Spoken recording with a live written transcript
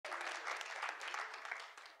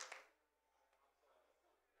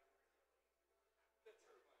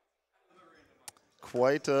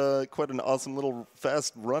quite an awesome little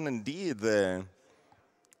fast run indeed there.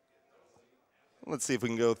 Let's see if we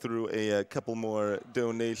can go through a couple more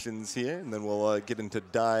donations here, and then we'll get into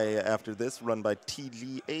Die after this, run by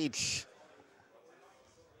TGH.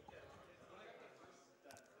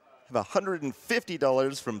 Have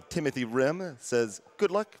 $150 from Timothy Rim. Says, good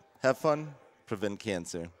luck, have fun, prevent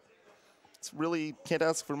cancer. It's really can't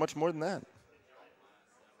ask for much more than that.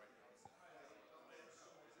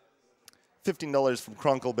 $15 from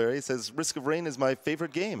Cronkleberry. Says, Risk of Rain is my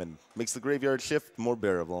favorite game and makes the graveyard shift more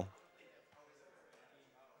bearable.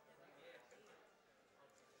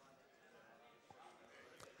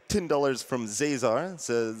 $10 from Zazar.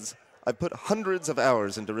 Says, I put hundreds of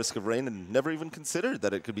hours into Risk of Rain and never even considered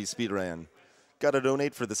that it could be speedran. Gotta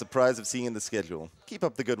donate for the surprise of seeing the schedule. Keep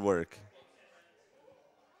up the good work.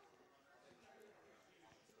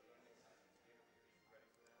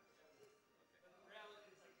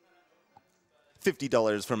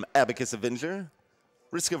 $50 from Abacus Avenger.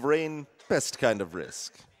 Risk of Rain, best kind of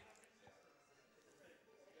risk.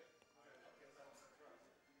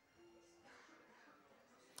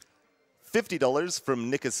 $50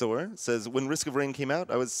 from Nicosaur. Says, when Risk of Rain came out,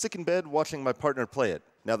 I was sick in bed watching my partner play it.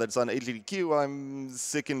 Now that it's on AGDQ, I'm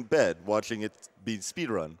sick in bed watching it be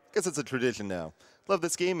speedrun. Guess it's a tradition now. Love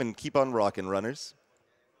this game and keep on rockin', runners.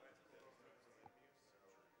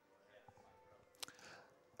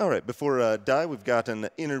 All right, before Die, we've got an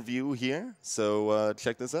interview here, so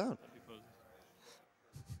check this out.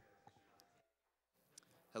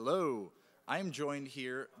 Hello, I am joined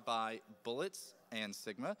here by Bullets and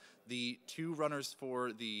Sigma, the two runners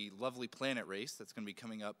for the Lovely Planet race that's going to be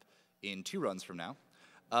coming up in 2 runs from now.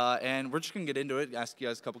 And we're just going to get into it, ask you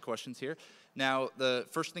guys a couple questions here. Now, the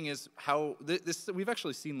first thing is how we've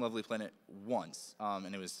actually seen Lovely Planet once,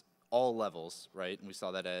 and it was all levels, right? And we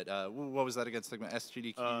saw that at, what was that against Sigma?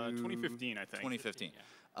 SGDQ? 2015, I think. 2015.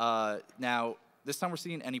 Yeah. Now, this time we're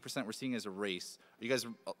seeing any percent, we're seeing as a race. Are you guys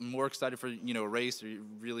more excited for, a race, or you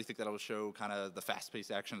really think that'll show kind of the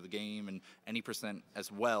fast-paced action of the game, and any percent as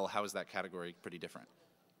well? How is that category pretty different?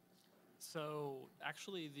 So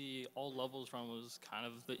actually the all levels run was kind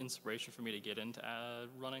of the inspiration for me to get into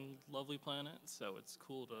running Lovely Planet. So it's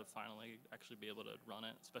cool to finally actually be able to run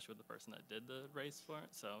it, especially with the person that did the race for it.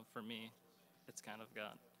 So for me, it's kind of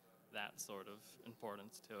got that sort of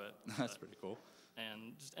importance to it. That's pretty cool.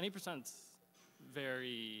 And just any percent's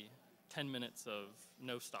very 10 minutes of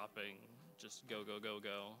no stopping, just go, go, go,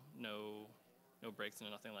 go, no breaks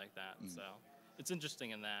and nothing like that. So it's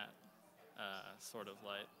interesting in that sort of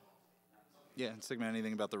light. Yeah, and Sigma,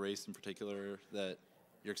 anything about the race in particular that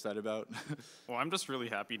you're excited about? Well, I'm just really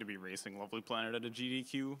happy to be racing Lovely Planet at a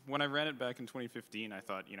GDQ. When I ran it back in 2015, I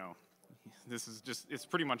thought, this is it's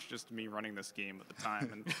pretty much just me running this game at the time.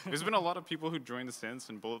 And there's been a lot of people who joined since,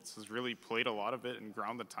 and Bullets has really played a lot of it and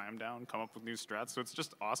ground the time down, come up with new strats. So it's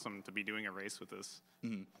just awesome to be doing a race with this.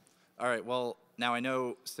 Mm-hmm. All right, well, now I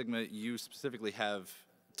know, Sigma, you specifically have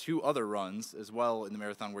 2 other runs as well in the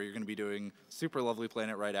marathon where you're going to be doing Super Lovely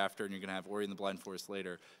Planet right after, and you're going to have Ori and the Blind Forest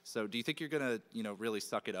later. So do you think you're going to, really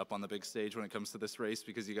suck it up on the big stage when it comes to this race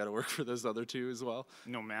because you got to work for those other 2 as well?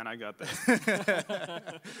 No, man, I got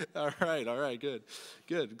that. All right, good.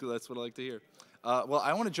 That's what I like to hear. Well,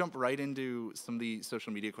 I want to jump right into some of the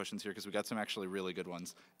social media questions here because we got some actually really good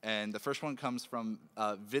ones. And the first one comes from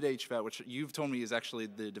VidHVAT, which you've told me is actually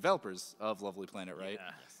the developers of Lovely Planet, right?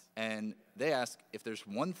 Yeah. And they ask, if there's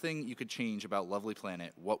one thing you could change about Lovely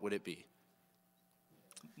Planet, what would it be?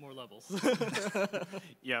 More levels.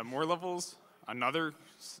 Yeah, more levels. Another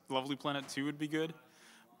Lovely Planet 2 would be good.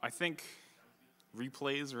 I think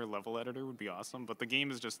replays or a level editor would be awesome, but the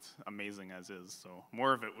game is just amazing as is, so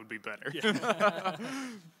more of it would be better. Yeah.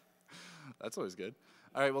 That's always good.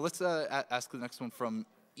 All right, well, let's ask the next one from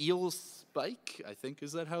Eel Spike, I think.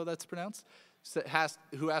 Is that how that's pronounced?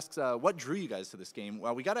 Who asks, what drew you guys to this game?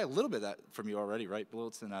 Well, we got a little bit of that from you already, right,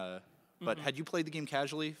 Bullets? But had you played the game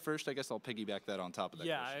casually first? I guess I'll piggyback that on top of that.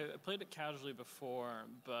 Yeah, question. I played it casually before,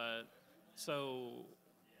 but so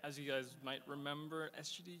as you guys might remember,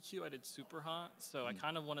 SGDQ, I did Super Hot, so I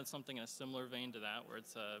kind of wanted something in a similar vein to that, where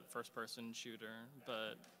it's a first-person shooter,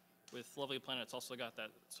 but with Lovely Planet, it's also got that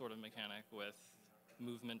sort of mechanic with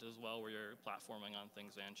movement as well, where you're platforming on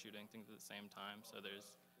things and shooting things at the same time, so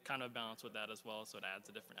there's kind of a balance with that as well, so it adds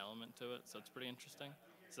a different element to it, so it's pretty interesting.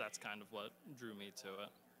 So that's kind of what drew me to it.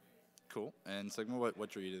 Cool. And Sigma, what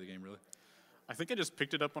drew you to the game, really? I think I just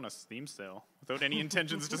picked it up on a Steam sale without any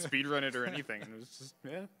intentions to speedrun it or anything. And it was just,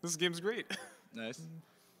 yeah, this game's great. Nice.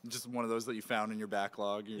 Just one of those that you found in your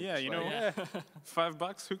backlog. Yeah,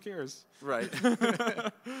 $5, who cares? Right.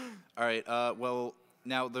 All right. Well,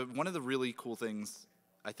 now one of the really cool things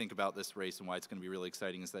I think about this race and why it's going to be really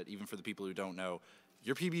exciting is that even for the people who don't know,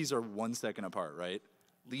 your PBs are 1 second apart, right?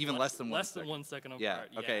 Even less than 1 Less second. than 1 second apart.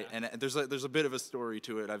 Yeah. Okay. And there's a bit of a story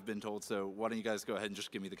to it, I've been told. So why don't you guys go ahead and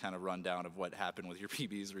just give me the kind of rundown of what happened with your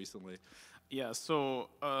PBs recently? Yeah, so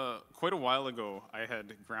quite a while ago, I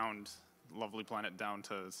had ground Lovely Planet down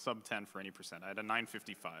to sub 10 for any percent. I had a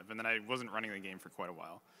 955, and then I wasn't running the game for quite a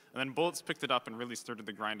while. And then Bullets picked it up and really started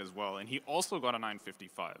the grind as well, and he also got a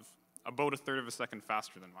 955, about a third of a second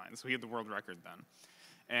faster than mine, so he had the world record then.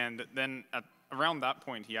 And then around that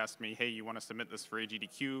point, he asked me, hey, you want to submit this for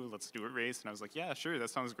AGDQ? Let's do a race. And I was like, yeah, sure, that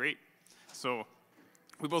sounds great. So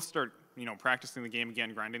we both start, practicing the game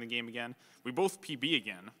again, grinding the game again. We both PB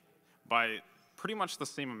again by pretty much the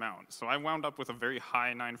same amount. So I wound up with a very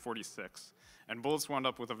high 946, and Bullets wound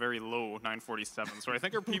up with a very low 947. So I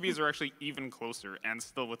think our PBs are actually even closer and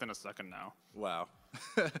still within a second now. Wow.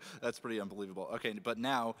 That's pretty unbelievable. Okay, but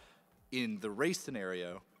now, in the race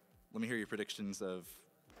scenario, let me hear your predictions of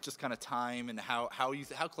just kind of time and how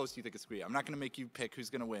close do you think it's going to be? I'm not going to make you pick who's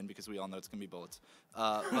going to win because we all know it's going to be Bullets.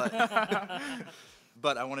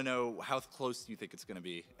 But I want to know how close do you think it's going to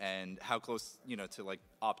be, and how close, to like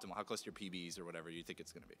optimal, how close to your PBs or whatever you think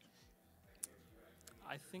it's going to be.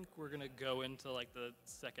 I think we're going to go into like the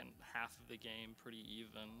second half of the game pretty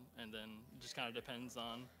even, and then it just kind of depends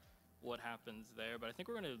on what happens there. But I think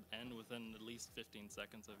we're going to end within at least 15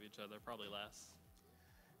 seconds of each other, probably less.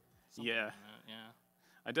 Something Yeah. like that, yeah.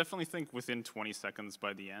 I definitely think within 20 seconds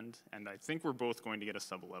by the end, and I think we're both going to get a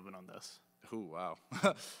sub 11 on this. Ooh, wow.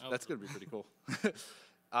 That's going to be pretty cool.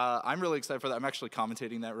 I'm really excited for that. I'm actually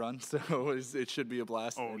commentating that run, so it should be a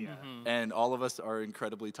blast. Oh, and, yeah. And all of us are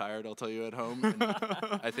incredibly tired, I'll tell you, at home. And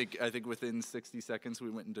I think within 60 seconds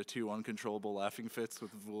we went into 2 uncontrollable laughing fits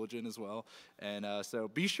with Vooligan as well. And so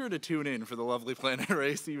be sure to tune in for the Lovely Planet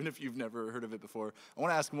race, even if you've never heard of it before. I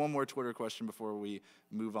want to ask one more Twitter question before we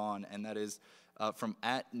move on, and that is from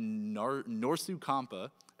 @Norsu Kampa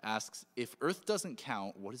asks, if Earth doesn't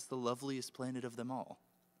count, what is the loveliest planet of them all?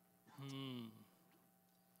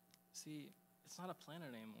 See, it's not a planet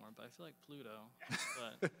anymore, but I feel like Pluto.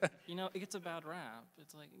 But, it gets a bad rap.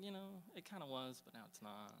 It's like, it kind of was, but now it's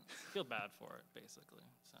not. I feel bad for it, basically.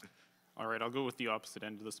 So. All right, I'll go with the opposite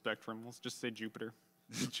end of the spectrum. Let's just say Jupiter.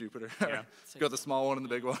 Jupiter. Yeah. Go the small one and the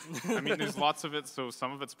big one. I mean, there's lots of it, so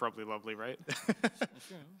some of it's probably lovely, right?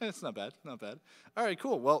 It's not bad, not bad. All right,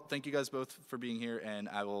 cool. Well, thank you guys both for being here, and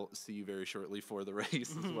I will see you very shortly for the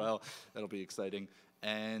race as well. That'll be exciting.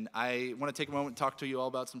 And I want to take a moment and talk to you all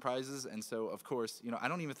about some prizes. And so, of course, I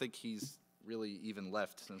don't even think he's really even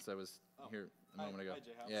left since I was here a moment ago. Hi,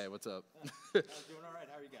 J-House. Yeah, what's up? Doing all right.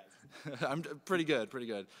 How are you guys? I'm pretty good, pretty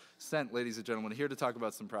good. Sent, ladies and gentlemen, here to talk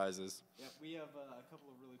about some prizes. Yeah, we have a couple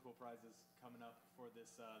of really cool prizes coming up for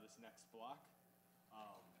this next block.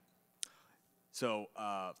 So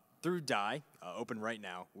through Die, open right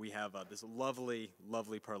now, we have this lovely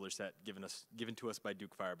parlor set given to us by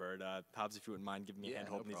Duke Firebird. Hobbs, if you wouldn't mind giving me a hand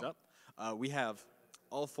holding these up. We have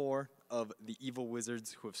all 4 of the evil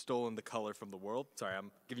wizards who have stolen the color from the world. Sorry,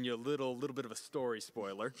 I'm giving you a little bit of a story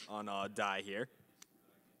spoiler on Die here.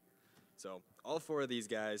 So all 4 of these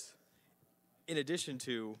guys, in addition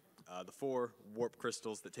to the 4 warp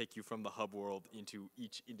crystals that take you from the hub world into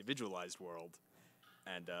each individualized world,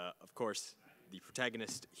 and of course, the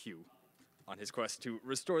protagonist, Hugh, on his quest to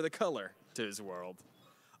restore the color to his world.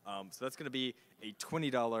 So that's going to be a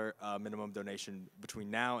 $20 minimum donation between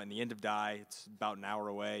now and the end of Die. It's about an hour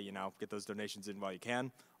away. Get those donations in while you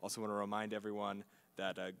can. Also want to remind everyone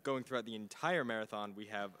that going throughout the entire marathon, we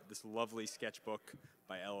have this lovely sketchbook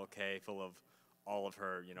by LLK full of all of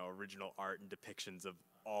her, original art and depictions of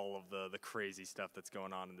all of the crazy stuff that's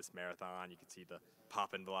going on in this marathon. You can see the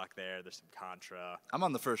pop-in block there. There's some Contra. I'm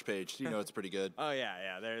on the first page, so it's pretty good. Oh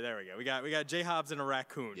yeah. There we go. We got J Hobbs and a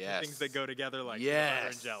raccoon. Yes. Things that go together like butter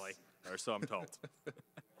and jelly, or so I'm told.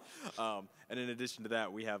 And in addition to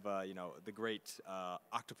that, we have the great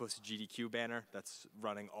Octopus GDQ banner that's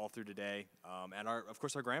running all through today, and of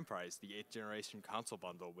course our grand prize, the 8th generation console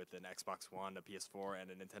bundle with an Xbox One, a PS4,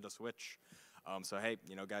 and a Nintendo Switch. So hey,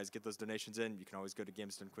 guys, get those donations in. You can always go to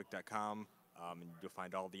gamesdonequick.com, and you'll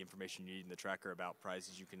find all the information you need in the tracker about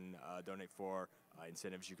prizes you can donate for,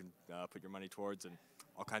 incentives you can put your money towards, and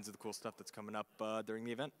all kinds of the cool stuff that's coming up during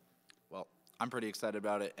the event. Well, I'm pretty excited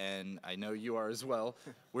about it, and I know you are as well.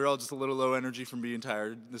 We're all just a little low energy from being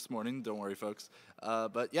tired this morning. Don't worry, folks.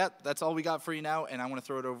 But yeah, that's all we got for you now, and I want to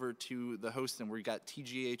throw it over to the host, and we got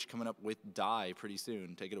TGH coming up with Die pretty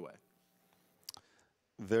soon. Take it away.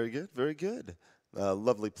 Very good, very good.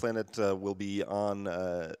 Lovely Planet will be on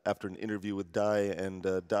after an interview with Die and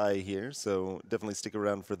Die here, so definitely stick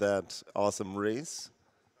around for that awesome race.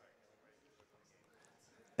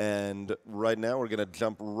 And right now, we're going to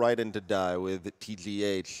jump right into die with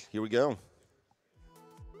TGH. Here we go.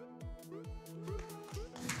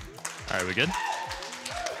 All right, we good?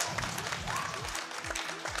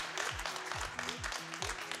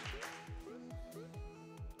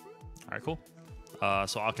 All right, cool.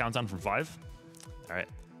 So I'll count down from 5. All right.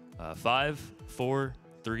 5, 4,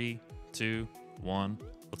 3, 2, 1.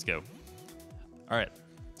 Let's go. All right.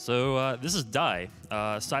 So this is Die,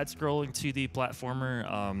 side-scrolling 2D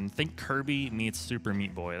platformer. Think Kirby meets Super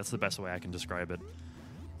Meat Boy. That's the best way I can describe it.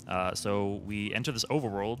 So we enter this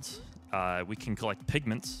overworld. We can collect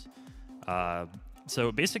pigments.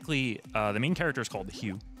 So basically, the main character is called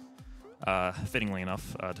Hugh, fittingly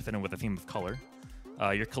enough, to fit in with the theme of color.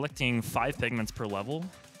 You're collecting 5 pigments per level.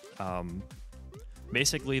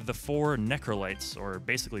 Basically, the 4 necrolytes, or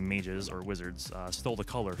basically mages or wizards, stole the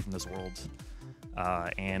color from this world.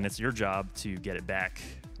 And it's your job to get it back,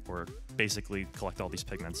 or basically collect all these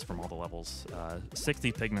pigments from all the levels.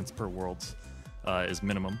 60 pigments per world is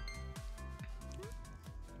minimum.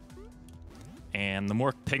 And the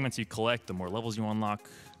more pigments you collect, the more levels you unlock.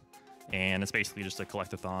 And it's basically just a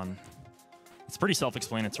collectathon. It's pretty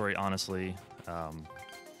self-explanatory, honestly.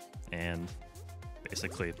 And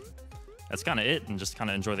basically, that's kind of it, and just kind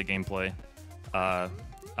of enjoy the gameplay.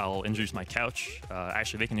 I'll introduce my couch.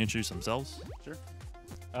 Actually, they can introduce themselves. Sure.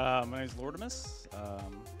 My name is Lordimus.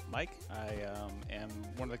 Mike. I am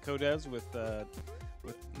one of the co-devs with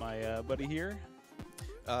my buddy here.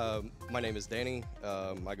 My name is Danny.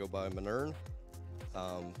 I go by Manern.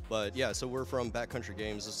 But yeah, so we're from Backcountry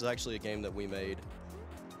Games. This is actually a game that we made.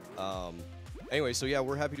 Anyway, so yeah,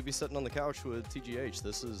 we're happy to be sitting on the couch with TGH.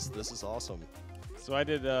 This is awesome. So I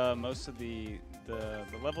did most of the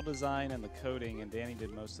level design and the coding, and Danny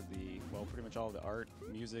did most of pretty much all of the art,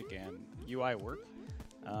 music, and UI work.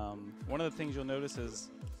 One of the things you'll notice is,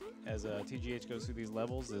 as TGH goes through these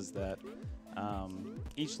levels, is that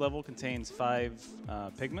each level contains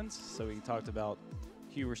 5 pigments. So we talked about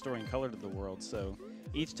Hugh restoring color to the world. So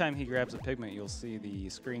each time he grabs a pigment, you'll see the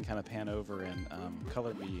screen kind of pan over and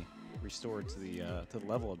color be restored to the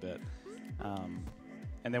level a bit.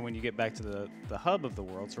 And then when you get back to the hub of the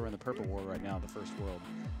world, so we're in the purple world right now, the first world,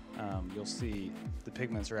 you'll see the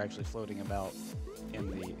pigments are actually floating about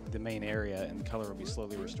in the main area, and color will be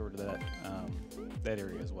slowly restored to that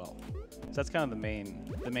area as well. So that's kind of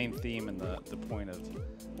the main theme and the point of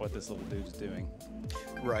what this little dude's doing.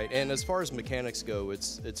 Right, and as far as mechanics go,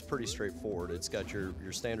 it's pretty straightforward. It's got your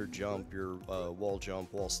standard jump, your wall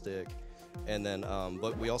jump, wall stick, and then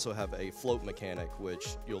but we also have a float mechanic,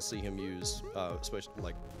 which you'll see him use, especially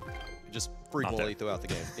like just frequently throughout the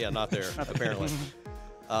game. Yeah, not there apparently.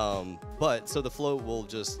 But so the float will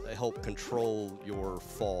just help control your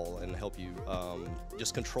fall and help you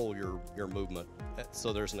just control your movement.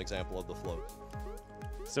 So there's an example of the float.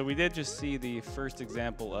 So we did just see the first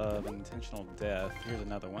example of an intentional death. Here's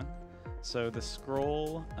another one. So the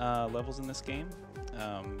scroll levels in this game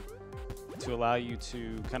to allow you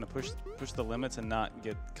to kind of push the limits and not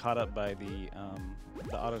get caught up by the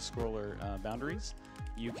auto scroller boundaries.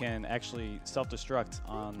 You can actually self-destruct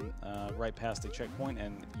on right past the checkpoint,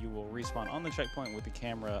 and you will respawn on the checkpoint with the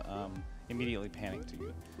camera immediately panning to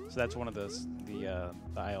you. So that's one of the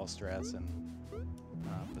IL strats and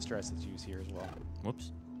the strats that's used here as well.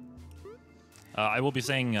 Whoops. I will be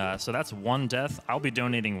saying, so that's 1 death. I'll be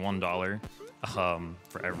donating $1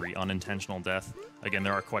 for every unintentional death. Again,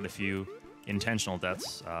 there are quite a few intentional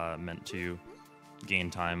deaths meant to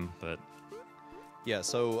gain time, but... Yeah,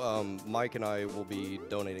 so Mike and I will be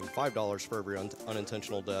donating $5 for every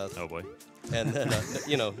unintentional death. Oh boy. And then,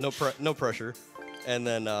 no pressure. And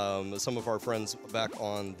then some of our friends back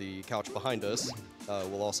on the couch behind us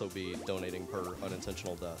will also be donating per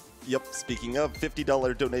unintentional death. Yep, speaking of,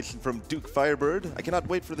 $50 donation from Duke Firebird. I cannot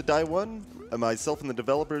wait for the Die one. Myself and the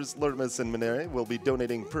developers, Lurtimus and Minere, will be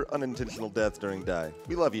donating per unintentional death during Die.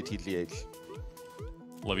 We love you, TGH.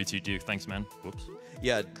 Love you too, Duke. Thanks, man. Whoops.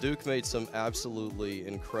 Yeah, Duke made some absolutely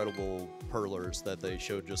incredible perlers that they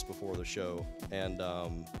showed just before the show. And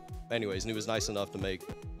anyways, and he was nice enough to make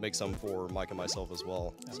some for Mike and myself as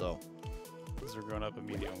well. So those are going up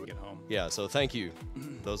immediately when we get home. Yeah, so thank you.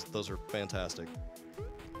 Those are fantastic.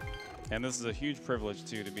 And this is a huge privilege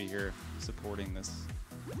too to be here supporting this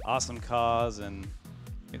awesome cause, and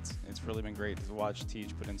it's really been great to watch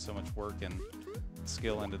Teach put in so much work and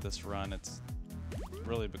skill into this run. It's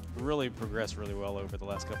really progressed really well over the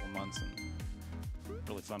last couple months, and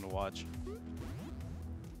really fun to watch.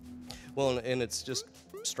 Well, and it's just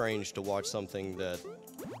strange to watch something that,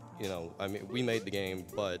 I mean, we made the game,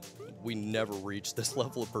 but we never reached this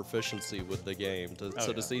level of proficiency with the game.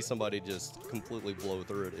 So to see somebody just completely blow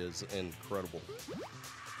through it is incredible.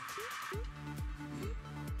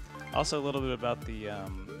 Also, a little bit about the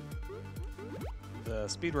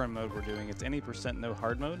speedrun mode we're doing. It's any % no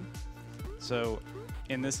hard mode. So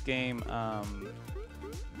in this game,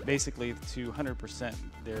 basically to 100%,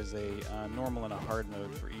 there's a normal and a hard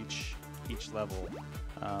mode for each level.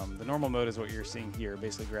 The normal mode is what you're seeing here.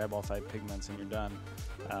 Basically grab all 5 pigments and you're done.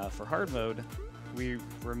 For hard mode, we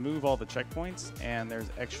remove all the checkpoints, and there's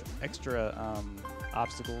extra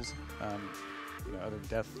obstacles, you know, other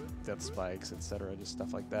death spikes, etc., just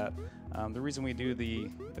stuff like that. The reason we do the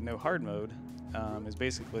no hard mode is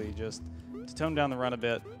basically just to tone down the run a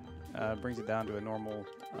bit, brings it down to a normal,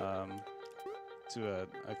 to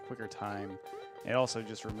a quicker time. It also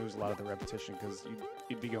just removes a lot of the repetition, because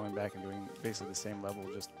you'd be going back and doing basically the same level,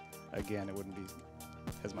 just again, it wouldn't be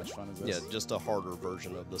as much fun as this. Yeah, just a harder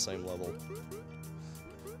version of the same level.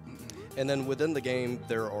 And then within the game,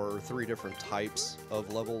 there are 3 different types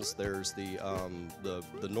of levels. There's the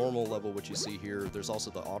normal level, which you see here. There's also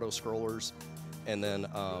the auto-scrollers. And then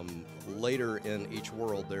later in each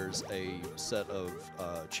world, there's a set of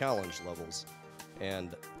challenge levels.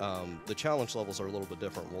 And the challenge levels are a little bit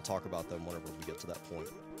different. We'll talk about them whenever we get to that point.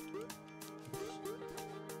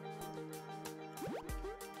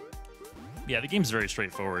 Yeah, the game's very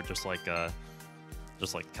straightforward, just like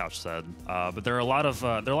Couch said. But there are a lot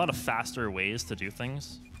of faster ways to do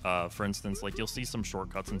things. For instance, like you'll see some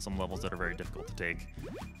shortcuts in some levels that are very difficult to take.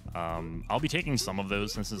 I'll be taking some of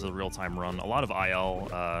those since this is a real-time run. A lot of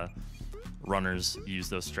IL runners use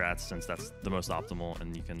those strats since that's the most optimal,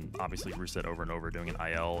 and you can obviously reset over and over doing an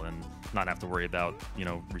IL and not have to worry about, you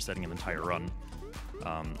know, resetting an entire run.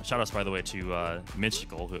 Shout outs, by the way, to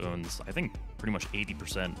Mystical, who owns, I think, pretty much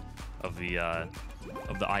 80% of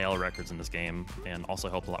the IL records in this game, and also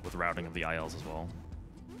helped a lot with routing of the ILs as well.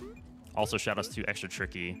 Also, shout outs to Extra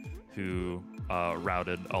Tricky, who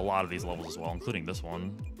routed a lot of these levels as well, including this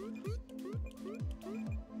one.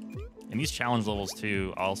 And these challenge levels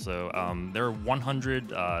too, also, there are 100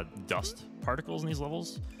 dust particles in these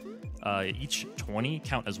levels. Each 20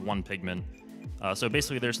 count as 1 pigment. So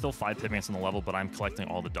basically there's still 5 pigments in the level, but I'm collecting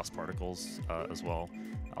all the dust particles as well.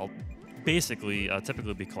 I'll basically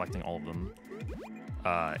typically be collecting all of them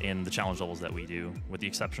in the challenge levels that we do, with the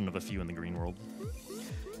exception of a few in the green world.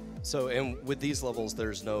 So, and with these levels,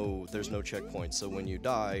 there's no checkpoint. So when you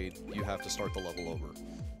die, you have to start the level over.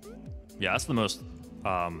 Yeah, that's the most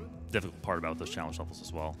difficult part about those challenge levels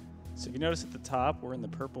as well. So if you notice at the top, we're in the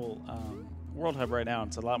purple World Hub right now.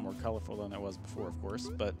 It's a lot more colorful than it was before, of course,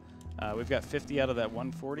 but we've got 50 out of that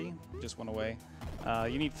 140, just went away.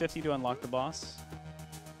 You need 50 to unlock the boss,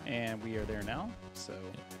 and we are there now. So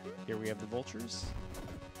here we have the vultures.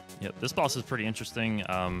 Yep, this boss is pretty interesting.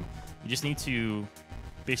 You just need to,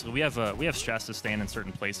 basically, we have strats to stand in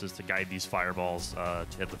certain places to guide these fireballs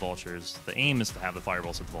to hit the vultures. The aim is to have the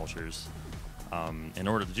fireballs hit the vultures. In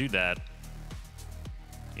order to do that,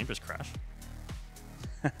 game just crashed.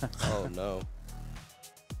 Oh no!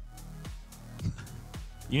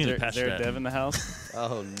 You need to patch that. Is there that. a dev in the house?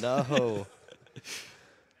 Oh no!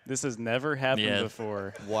 This has never happened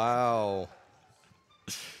before. Wow.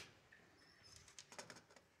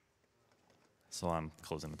 So I'm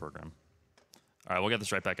closing the program. All right, we'll get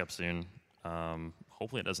this right back up soon.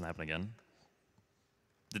 Hopefully it doesn't happen again.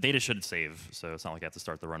 The data should save, so it's not like I have to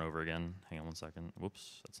start the run over again. Hang on one second.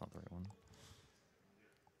 Whoops, that's not the right one.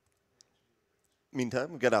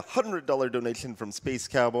 Meantime, we've got a $100 donation from Space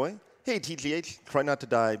Cowboy. Hey, TGH, try not to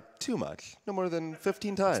die too much. No more than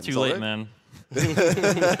 15 times. It's too late, man.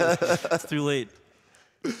 It's too late.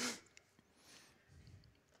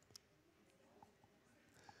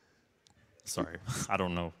 Sorry, I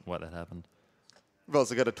don't know why that happened. We've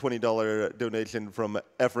also got a $20 donation from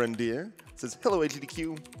Efren Deer. It says, hello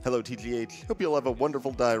AGDQ, hello TGH. Hope you'll have a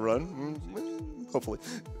wonderful die run. Hopefully.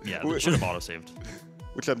 Yeah, it should have auto-saved.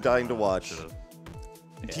 Which I'm dying to watch. Should've.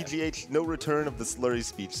 TGH, no return of the slurry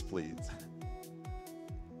speech, please.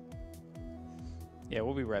 Yeah,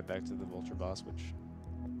 we'll be right back to the vulture boss, which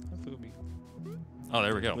hopefully will be Oh,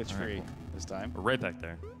 there we go. glitch All right, free cool. this time. We're right back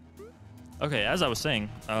there. Okay, as I was saying,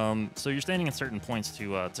 so you're standing at certain points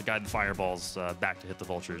to guide the fireballs back to hit the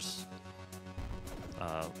vultures.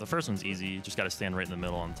 The first one's easy. You just got to stand right in the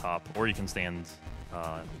middle on top, or you can stand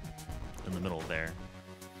in the middle there.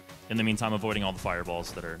 In the meantime, avoiding all the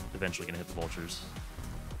fireballs that are eventually going to hit the vultures.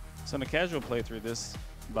 So in a casual playthrough, this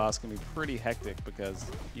boss can be pretty hectic because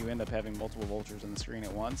you end up having multiple vultures on the screen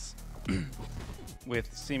at once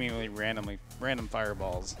with seemingly random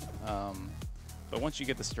fireballs. But once you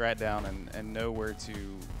get the strat down and know where to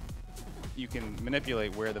you can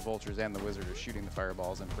manipulate where the vultures and the wizard are shooting the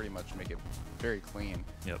fireballs and pretty much make it very clean.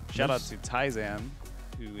 Yep. Shout out to Taizan,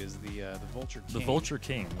 who is the vulture king. The vulture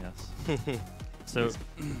king, yes. So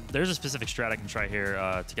there's a specific strat I can try here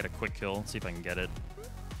to get a quick kill. See if I can get it.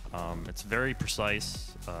 It's very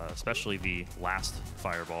precise, especially the last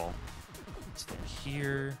fireball. Stand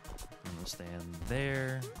here. I'm gonna stand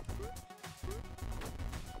there.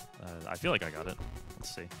 I feel like I got it.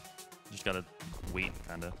 Let's see. Just gotta wait,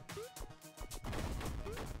 kinda.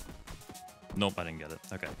 Nope, I didn't get it.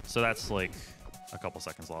 Okay, so that's like a couple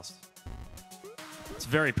seconds lost. It's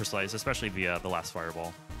very precise, especially the last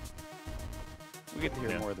fireball. We get to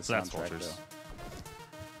hear more of the so that's soundtrack, vultures. though.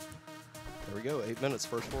 There we go. 8 minutes,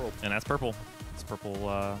 first world. And that's purple. It's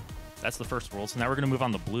purple. That's the first world. So now we're gonna move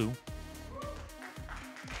on to blue.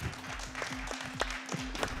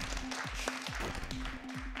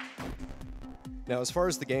 Now, as far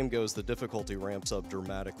as the game goes, the difficulty ramps up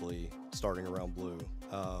dramatically starting around blue.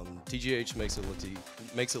 TGH makes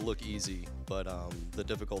it look easy, but the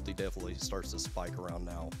difficulty definitely starts to spike around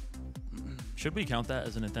now. Should we count that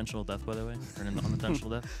as an intentional death, by the way, or an unintentional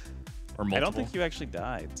death, or multiple? I don't think you actually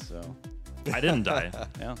died, so. I didn't die.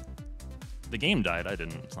 Yeah. The game died. I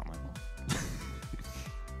didn't. It's not my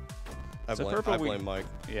fault. I blame Mike.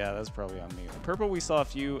 Yeah, that's probably on me. Purple, we saw a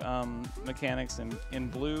few mechanics, and in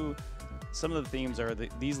blue, some of the themes are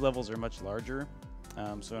these levels are much larger.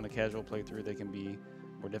 So in a casual playthrough, they can be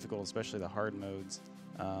more difficult, especially the hard modes.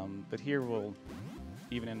 But here,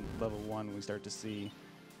 even in level 1, we start to see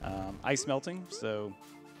ice melting. So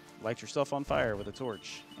light yourself on fire with a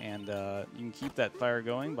torch, and you can keep that fire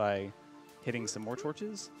going by hitting some more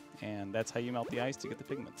torches, and that's how you melt the ice to get the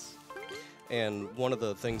pigments. And one of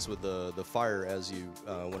the things with the fire, as you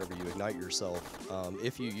whenever you ignite yourself,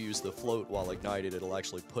 if you use the float while ignited, it'll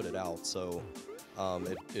actually put it out. So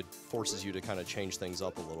it forces you to kind of change things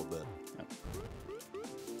up a little bit. Yep.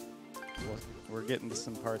 We're getting to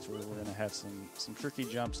some parts where we're going to have some tricky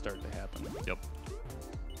jumps start to happen. Yep.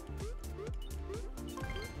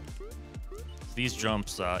 These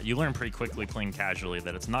jumps, you learn pretty quickly playing casually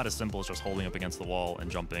that it's not as simple as just holding up against the wall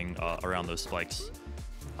and jumping around those spikes.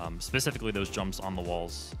 Specifically those jumps on the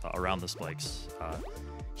walls around the spikes.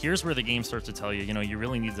 Here's where the game starts to tell you, you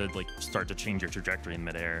really need to start to change your trajectory in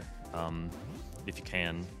midair, if you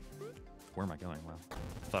can. Where am I going? Wow,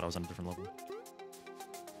 I thought I was on a different level.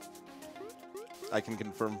 I can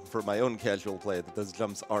confirm for my own casual play that those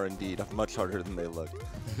jumps are indeed much harder than they look.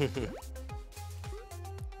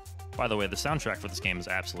 By the way, the soundtrack for this game is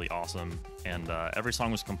absolutely awesome, and every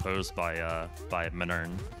song was composed by Manern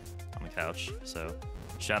on the couch, so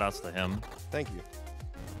shout outs to him. Thank you.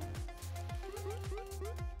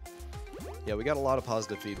 Yeah, we got a lot of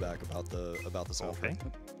positive feedback about the soundtrack. Okay.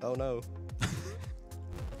 Oh no.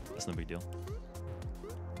 That's no big deal.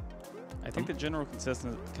 I think the general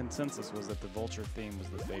consensus was that the vulture theme was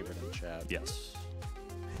the favorite in chat. Yes.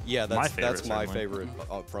 Yeah, that's my certainly. favorite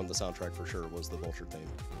from the soundtrack for sure, was the vulture theme.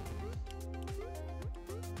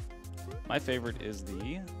 My favorite is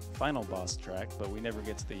the final boss track, but we never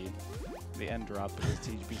get to the end drop. It is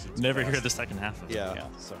TGH. Never hear the second half of it. Yeah.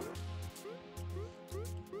 So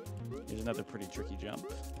here's another pretty tricky jump.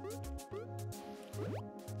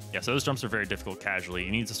 Yeah, so those jumps are very difficult casually.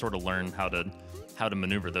 You need to sort of learn how to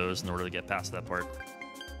maneuver those in order to get past that part.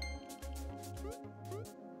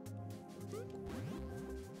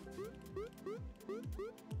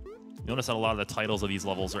 Notice that a lot of the titles of these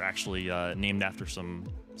levels are actually named after some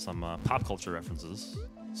pop culture references.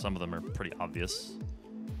 Some of them are pretty obvious.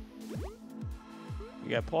 We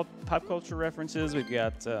got pop culture references. We've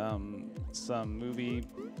got some movie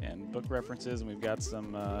and book references, and we've got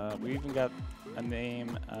some. We even got a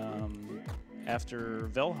name after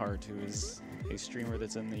Velhart, who is a streamer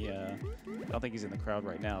that's in the. I don't think he's in the crowd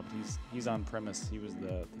right now, but he's on premise. He was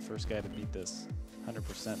the first guy to beat this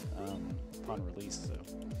 100% upon release. So,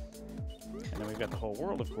 and then we've got the whole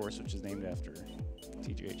world, of course, which is named after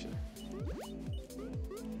TGH.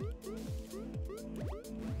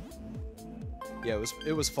 Yeah,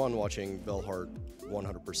 it was fun watching Velhart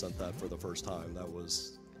 100% that for the first time. That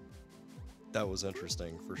was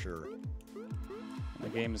interesting for sure. The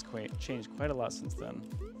game has changed quite a lot since then.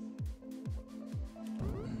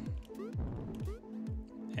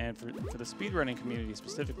 And for the speedrunning community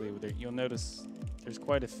specifically, you'll notice there's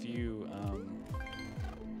quite a few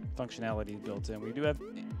functionality built in. We do have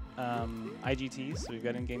IGTs, so we've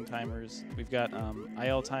got in-game timers. We've got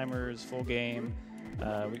IL timers, full game.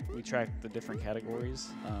 We track the different categories,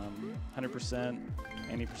 100%,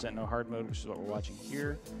 80% no hard mode, which is what we're watching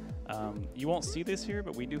here. You won't see this here,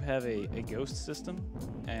 but we do have a ghost system,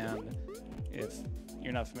 and if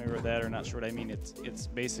you're not familiar with that or not sure what I mean, it's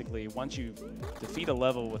basically once you defeat a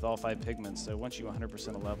level with all 5 pigments, so once you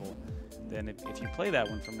 100% a level, then if you play that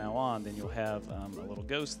one from now on, then you'll have a little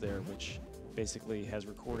ghost there, which basically has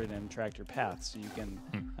recorded and tracked your path, so you can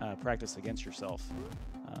practice against yourself,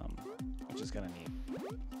 which is kind of neat.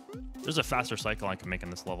 There's a faster cycle I can make in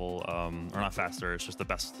this level, or not faster. It's just the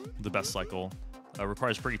best cycle.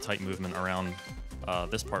 Requires pretty tight movement around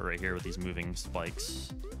this part right here with these moving spikes.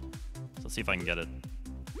 So let's see if I can get it.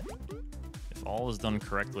 If all is done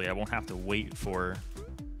correctly, I won't have to wait for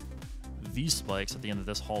these spikes at the end of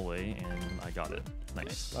this hallway, and I got it.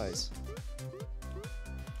 Nice. Nice.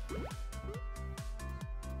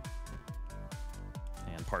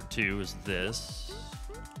 And part 2 is this.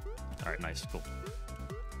 All right, nice, cool.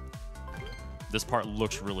 This part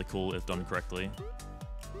looks really cool if done correctly.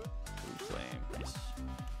 Blue flame. Nice.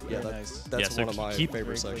 Yeah, nice. that's so one of my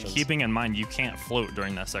favorite sections. Keeping in mind, you can't float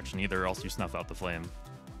during that section either, or else you snuff out the flame.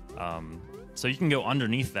 So you can go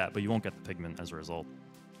underneath that, but you won't get the pigment as a result.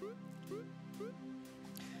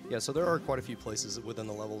 Yeah, so there are quite a few places within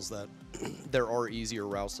the levels that there are easier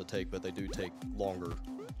routes to take, but they do take longer.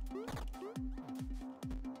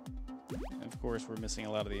 And of course, we're missing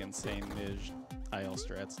a lot of the insane Midge IL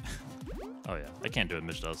strats. Oh yeah, I can't do what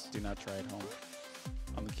Midge does. Do not try at home.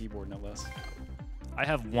 On the keyboard, no less. I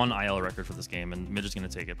have 1 IL record for this game, and Midge is going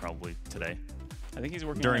to take it probably today. I think he's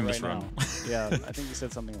working During on it this right run. now. Yeah, I think he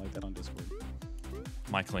said something like that on Discord.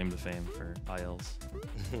 My claim to fame for ILs.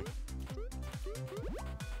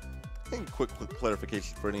 I think quick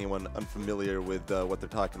clarification for anyone unfamiliar with what they're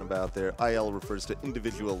talking about there. IL refers to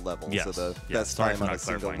individual levels, Yes. so the Yeah, best sorry time for on a not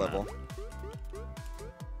single clarifying level.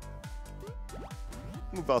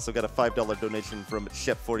 We've also got a $5 donation from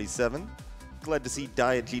Shep47. Glad to see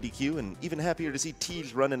Die at GDQ, and even happier to see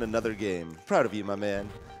Tej running another game. Proud of you, my man.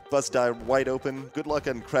 Bust Die wide open. Good luck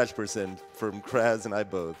on Crash Percent from Kraz and I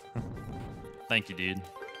both. Thank you, dude.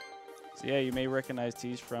 So yeah, you may recognize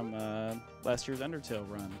Tej from last year's Undertale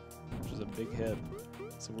run, which was a big hit.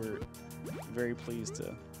 So we're very pleased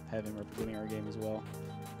to have him representing our game as well.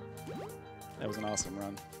 That was an awesome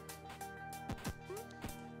run.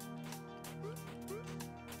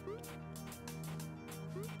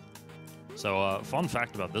 So, fun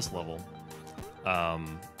fact about this level.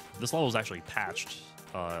 This level is actually patched,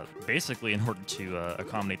 basically in order to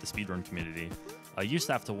accommodate the speedrun community. I used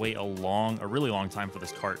to have to wait a really long time for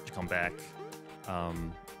this cart to come back,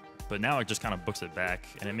 but now it just kind of books it back,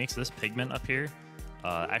 and it makes this pigment up here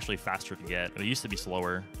actually faster to get. It used to be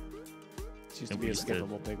slower. It used to be a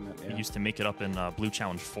skippable pigment. Yeah. It used to make it up in Blue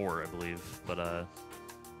Challenge 4, I believe, but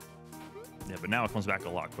yeah, but now it comes back a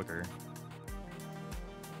lot quicker.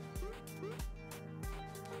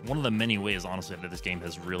 One of the many ways, honestly, that this game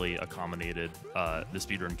has really accommodated the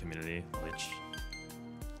speedrun community,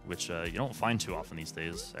 which you don't find too often these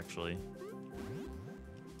days, actually.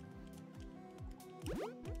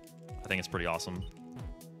 I think it's pretty awesome.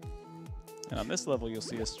 And on this level, you'll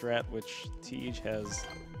see a strat which TGH has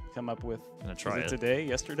come up with. I'm gonna try was it today,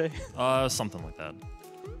 yesterday. Something like that.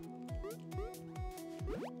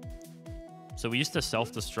 So we used to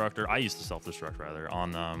self-destruct, or I used to self-destruct rather,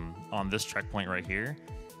 on this checkpoint right here.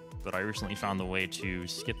 But I recently found a way to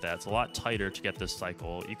skip that. It's a lot tighter to get this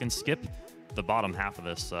cycle. You can skip the bottom half of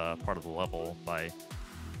this part of the level by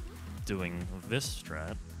doing this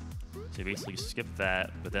strat. So you basically skip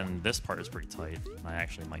that, but then this part is pretty tight. I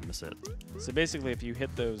actually might miss it. So basically, if you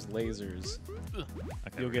hit those lasers, Okay,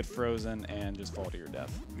 you'll get frozen and just fall to your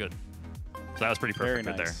death. good. So that was pretty Very perfect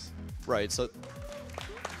right there. nice. Right, so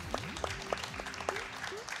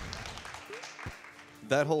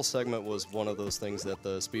that whole segment was one of those things that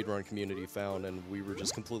the speedrun community found, and we were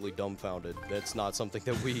just completely dumbfounded. That's not something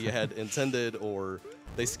that we had intended, or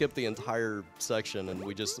they skipped the entire section, and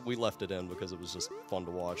we left it in because it was just fun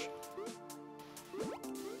to watch.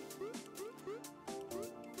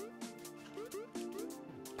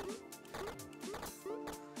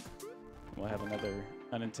 We'll have another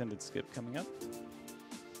unintended skip coming up.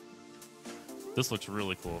 This looks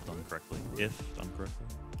really cool if done correctly. If done correctly.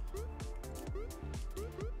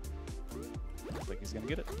 Looks like he's gonna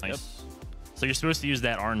get it. Nice. So you're supposed to use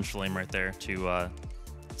that orange flame right there to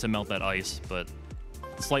melt that ice, but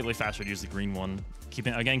slightly faster to use the green one.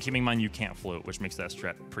 Keeping in mind you can't float, which makes that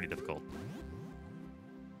strat pretty difficult.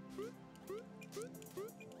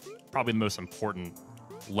 Probably the most important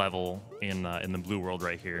level in the blue world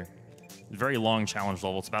right here. Very long challenge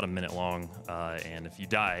level. It's about a minute long, and if you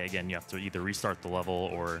die again, you have to either restart the level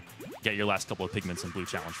or get your last couple of pigments in Blue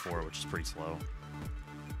Challenge 4, which is pretty slow.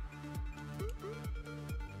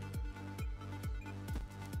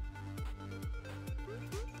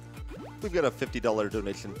 We've got a $50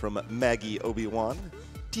 donation from Maggie Obi-Wan.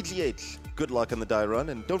 TGH, good luck on the die run,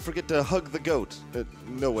 and don't forget to hug the goat.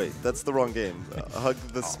 No, wait, that's the wrong game. Hug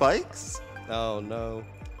the spikes? Oh, no.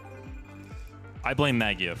 I blame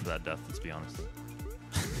Maggio for that death, let's be honest.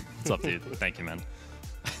 What's up, dude? Thank you, man.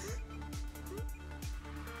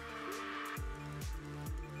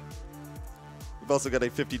 We've also got a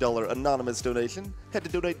 $50 anonymous donation. Had to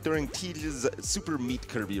donate during Tej's Super Meat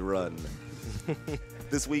Kirby run.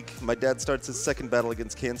 This week, my dad starts his second battle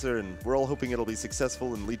against cancer, and we're all hoping it'll be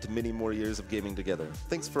successful and lead to many more years of gaming together.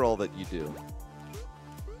 Thanks for all that you do.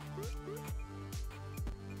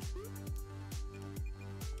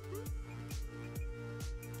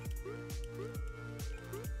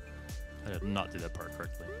 I did not do that part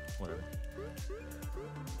correctly. Whatever.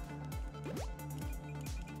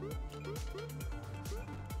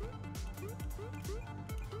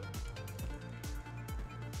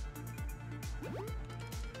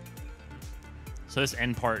 So this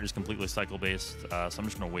end part is completely cycle based, so I'm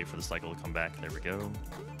just gonna wait for the cycle to come back. There we go.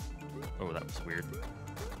 Oh, that was weird.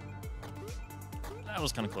 That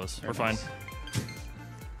was kind of close. We're fine.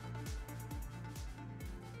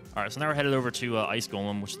 All right, so now we're headed over to Ice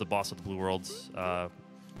Golem, which is the boss of the Blue Worlds.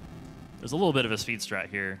 There's a little bit of a speed strat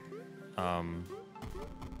here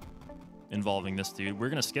involving this dude. We're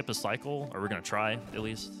gonna skip a cycle, or we're gonna try at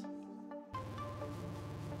least.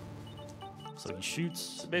 So he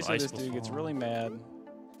shoots. Basically, this dude gets really mad,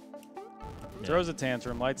 throws a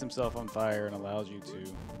tantrum, lights himself on fire, and allows you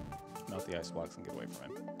to melt the ice blocks and get away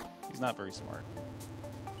from him. He's not very smart.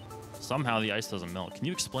 Somehow the ice doesn't melt. Can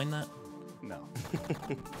you explain that? No.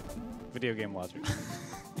 Video game logic.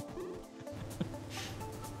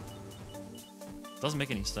 Doesn't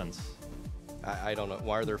make any sense. I don't know.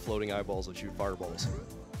 Why are there floating eyeballs that shoot fireballs?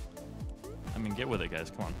 I mean, get with it,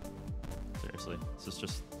 guys. Come on. Seriously. This is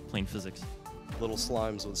just plain physics. Little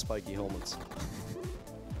slimes with spiky helmets.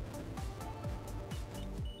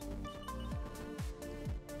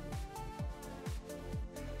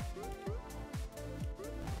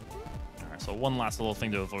 Alright, so one last little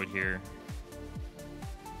thing to avoid here.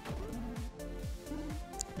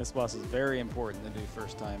 This boss is very important to do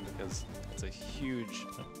first time because it's a huge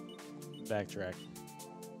backtrack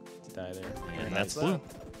to die there. And that's blue.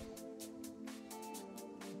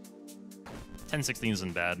 10-16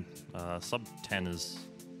 isn't bad. Sub 10 is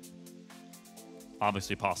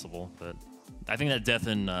obviously possible, but I think that death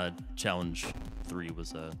in Challenge 3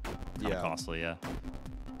 was kind of costly, yeah.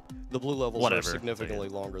 The blue levels Whatever. are significantly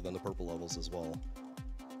longer than the purple levels as well.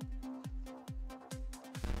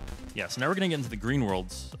 Yeah, so now we're going to get into the green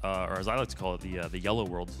worlds, or as I like to call it, the yellow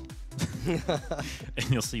worlds. And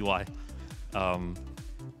you'll see why. But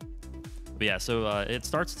yeah, so it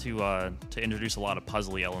starts to introduce a lot of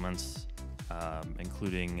puzzly elements,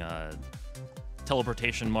 including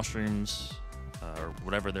teleportation mushrooms, or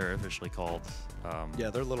whatever they're officially called. Yeah,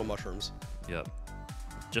 they're little mushrooms. Yep.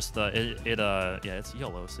 Just yeah, it's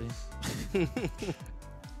yellow. See.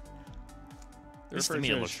 There's to me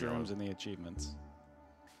it as looks yellow. shrooms in the achievements.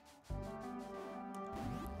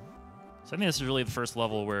 So I think this is really the first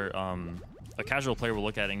level where a casual player will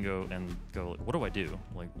look at it and go, what do I do?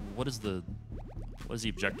 Like, what is the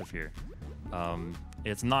objective here?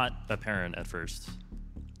 It's not apparent at first.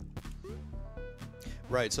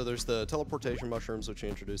 Right, so there's the teleportation mushrooms, which you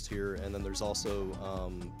introduced here, and then there's also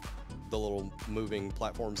the little moving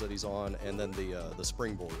platforms that he's on, and then the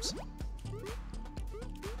springboards.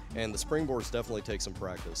 And the springboards definitely take some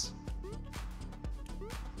practice.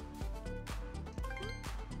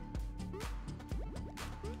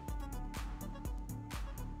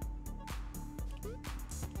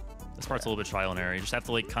 This part's a little bit trial and error. You just have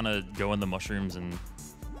to like kind of go in the mushrooms and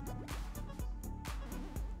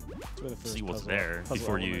see what's there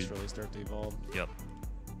before you really start to evolve. Yep.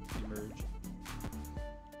 Emerge.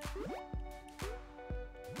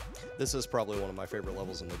 This is probably one of my favorite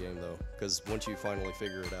levels in the game, though, because once you finally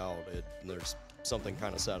figure it out, there's something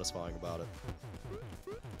kind of satisfying about it.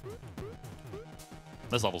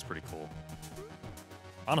 This level's pretty cool.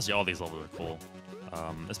 Honestly, all these levels are cool.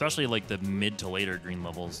 Especially like the mid to later green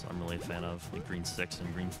levels I'm really a fan of, like green 6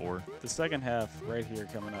 and green 4. The second half right here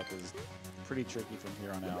coming up is pretty tricky from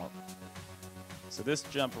here on out. So this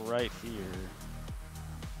jump right here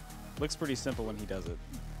looks pretty simple when he does it.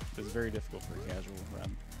 It's very difficult for a casual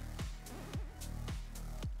run.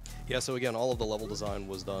 Yeah, so again, all of the level design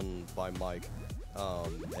was done by Mike,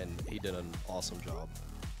 and he did an awesome job.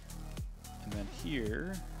 And then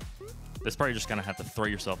here... This part you just kind of have to throw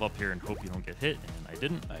yourself up here and hope you don't get hit, and I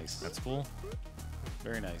didn't. Nice. That's cool.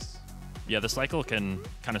 Very nice. Yeah, the cycle can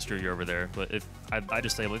kind of screw you over there, but if I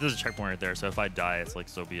just say, like, there's a checkpoint right there, so if I die, it's like,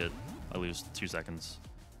 so be it. I lose 2 seconds.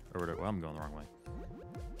 Or whatever. Well, I'm going the wrong way.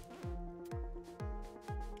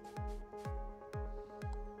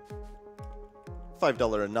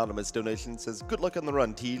 $5 anonymous donation says, good luck on the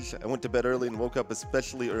run, Tej. I went to bed early and woke up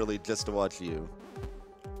especially early just to watch you.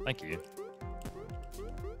 Thank you.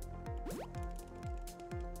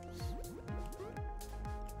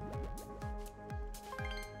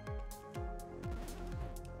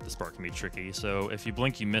 This part can be tricky. So if you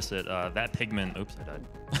blink, you miss it. That pigment... Oops, I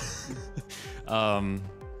died.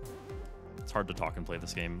 It's hard to talk and play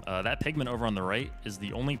this game. That pigment over on the right is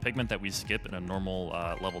the only pigment that we skip in a normal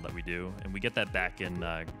level that we do, and we get that back in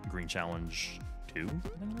Green Challenge 2, I think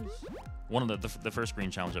it is? One of the first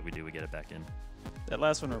Green Challenge that we do, we get it back in. That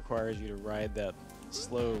last one requires you to ride that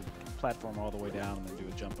slow platform all the way down and then do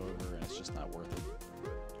a jump over, and it's just not worth it.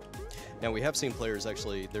 Now, we have seen players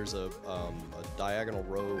actually, there's a diagonal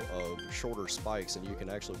row of shorter spikes, and you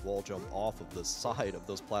can actually wall jump off of the side of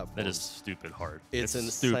those platforms. That is stupid hard. It's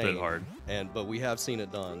insane. Stupid hard. But we have seen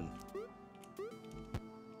it done.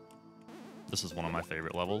 This is one of my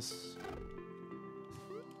favorite levels.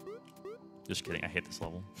 Just kidding, I hate this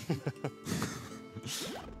level.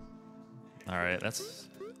 Alright, that's...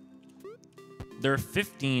 There are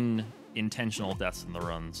 15 intentional deaths in the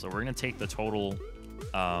run, so we're going to take the total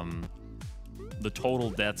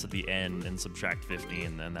deaths at the end and subtract 50,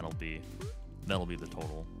 and then that'll be the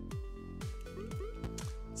total.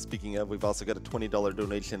 Speaking of, we've also got a $20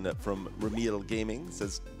 donation from Remedial Gaming. It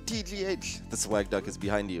says, TGH, the swag duck is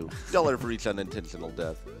behind you. $1 for each unintentional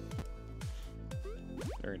death.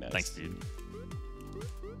 Very nice. Thanks, dude.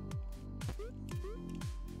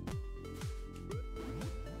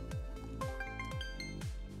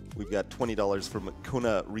 We've got $20 from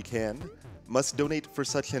Kona Rican. Must donate for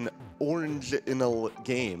such an original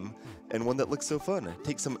game and one that looks so fun.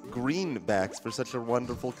 Take some greenbacks for such a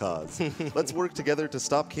wonderful cause. Let's work together to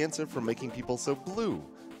stop cancer from making people so blue.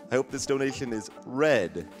 I hope this donation is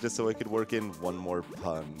red, just so I could work in one more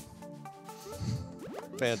pun.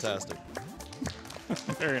 Fantastic.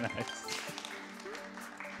 Very nice.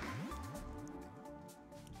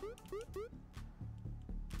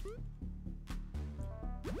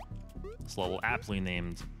 This level aptly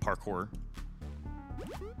named Parkour.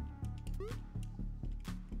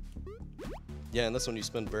 Yeah, and this one you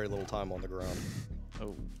spend very little time on the ground.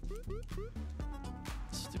 Oh.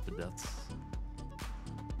 Stupid deaths.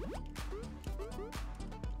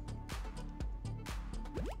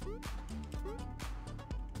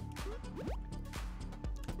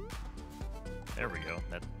 There we go.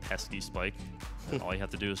 That pesky spike. And all you have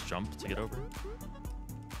to do is jump to get over.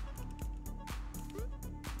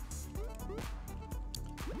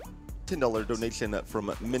 $10 donation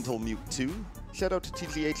from Mental Mute 2. Shout out to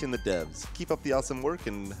TGH and the devs. Keep up the awesome work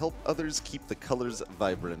and help others keep the colors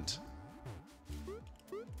vibrant.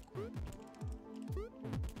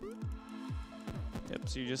 Yep,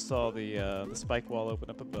 so you just saw the spike wall open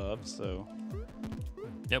up above, so...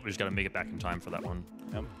 Yep, we just gotta make it back in time for that one.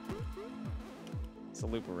 Yep. It's a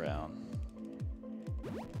loop around.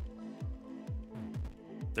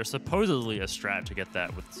 There's supposedly a strat to get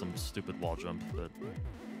that with some stupid wall jump, but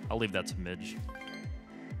I'll leave that to Midge.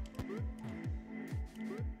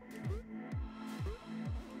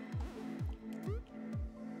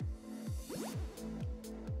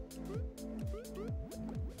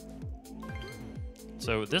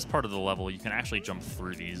 So this part of the level, you can actually jump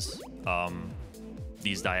through these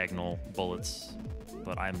diagonal bullets,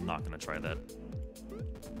 but I'm not gonna try that.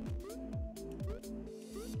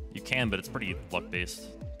 You can, but it's pretty luck-based,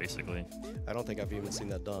 basically. I don't think I've even seen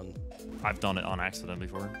that done. I've done it on accident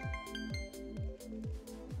before.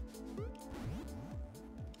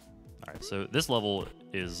 Alright, so this level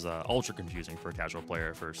is ultra confusing for a casual player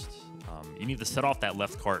at first. You need to set off that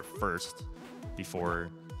left cart first before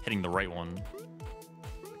hitting the right one,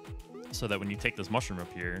 so that when you take this mushroom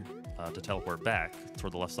up here to teleport back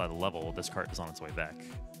toward the left side of the level, this cart is on its way back.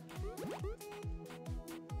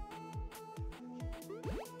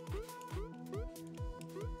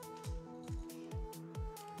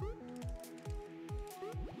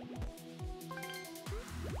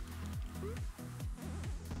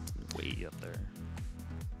 Way up there.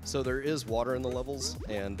 So there is water in the levels,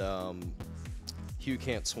 and Hugh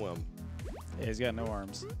can't swim. Yeah, he's got no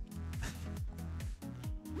arms.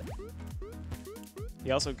 He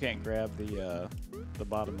also can't grab the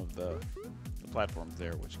bottom of the platforms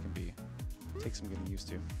there, which can take some getting used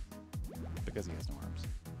to, because he has no arms.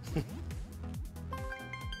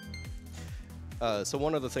 So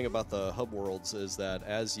one other thing about the hub worlds is that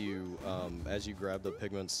as you grab the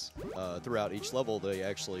pigments throughout each level, they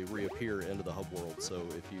actually reappear into the hub world. So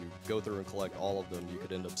if you go through and collect all of them, you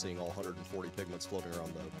could end up seeing all 140 pigments floating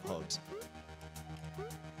around the hubs.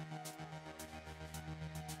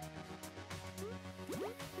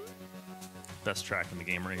 best track in the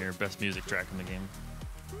game right here. Best music track in the game.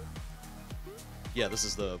 Yeah, this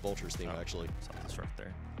is the Vultures theme, actually. Self-destruct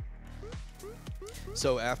there.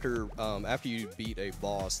 So after you beat a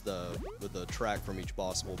boss, the track from each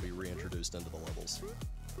boss will be reintroduced into the levels.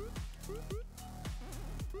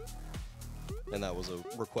 And that was a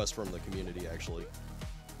request from the community, actually.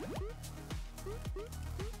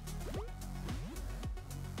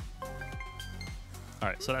 All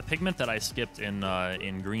right, so that pigment that I skipped in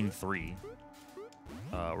Green 3,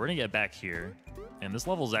 we're gonna get back here, and this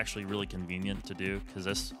level is actually really convenient to do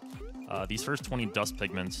because these first 20 dust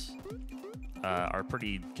pigments are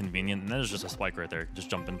pretty convenient, and then there's just a spike right there. Just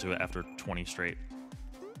jump into it after 20 straight,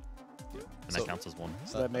 and that counts as one.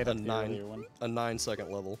 So that made up the earlier one. A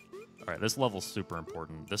 9-second level. All right, this level's super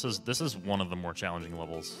important. This is one of the more challenging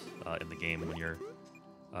levels in the game when you're,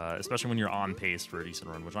 especially when you're on pace for a decent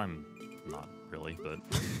run, which I'm not really, but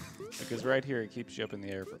because right here it keeps you up in the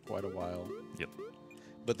air for quite a while. Yep.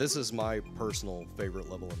 But this is my personal favorite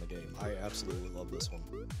level in the game. I absolutely love this one.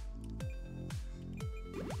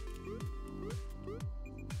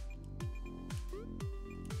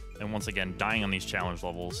 And once again, dying on these challenge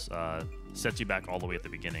levels sets you back all the way at the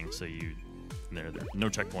beginning, so there no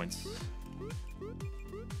checkpoints.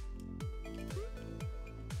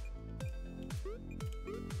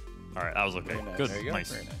 All right, that was okay. Nice. Good, There you go.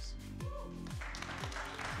 nice. Very nice.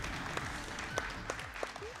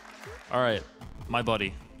 All right, my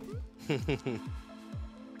buddy. Give him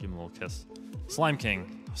a little kiss. Slime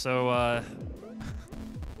King. So,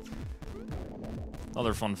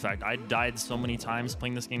 another fun fact, I died so many times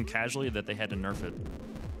playing this game casually that they had to nerf it.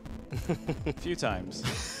 A few times.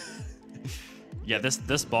 Yeah,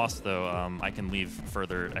 this boss, though, I can leave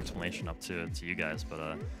further explanation up to you guys,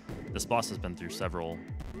 but this boss has been through several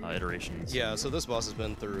iterations. Yeah, so this boss has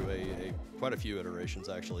been through quite a few iterations,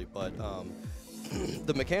 actually, but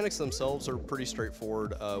the mechanics themselves are pretty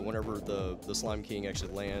straightforward. Whenever the Slime King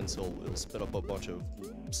actually lands, he'll spit up a bunch of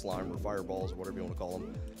slime or fireballs, or whatever you want to call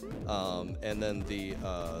them. And then the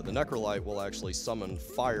Necrolite will actually summon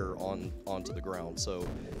fire onto the ground. So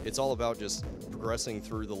it's all about just progressing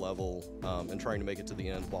through the level and trying to make it to the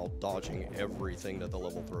end while dodging everything that the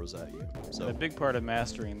level throws at you. So a big part of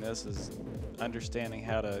mastering this is understanding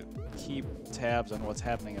how to keep tabs on what's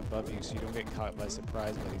happening above you so you don't get caught by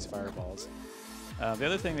surprise by these fireballs. The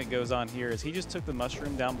other thing that goes on here is he just took the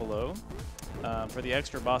mushroom down below. For the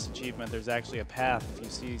extra boss achievement, there's actually a path. If you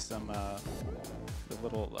see some the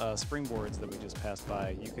little springboards that we just passed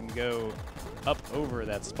by, you can go up over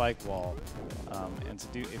that spike wall. And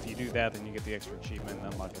if you do that, then you get the extra achievement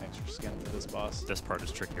and unlock an extra skin for this boss. This part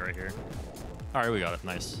is tricky right here. All right, we got it.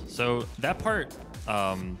 Nice. So that part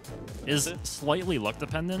is slightly luck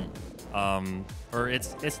dependent. Or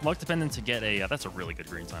it's luck dependent to get a that's a really good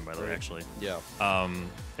green time, by the way, actually. yeah.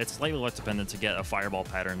 It's slightly luck dependent to get a fireball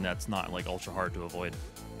pattern that's not like ultra hard to avoid.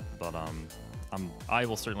 But I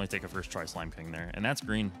will certainly take a first try Slime King there, and that's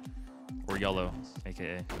green or yellow,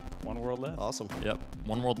 aka. One world left. Awesome. Yep,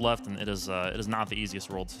 one world left, and it is not the easiest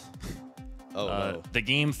world. Oh, no. The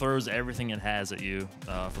game throws everything it has at you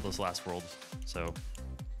for this last world, so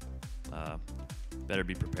better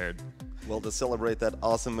be prepared. Well, to celebrate that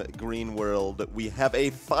awesome green world, we have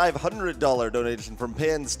a $500 donation from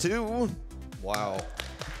Pans2. Wow.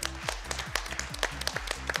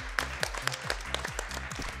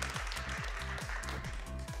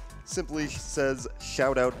 Simply says,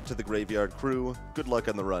 shout out to the Graveyard crew. Good luck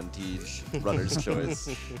on the run, Tej. Runner's choice.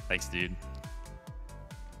 Thanks, dude.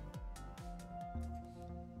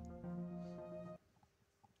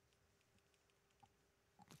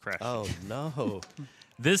 Crash. Oh, no.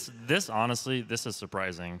 This honestly, this is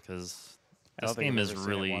surprising because this game is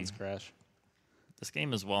really once crash. This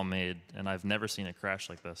game is well made, and I've never seen it crash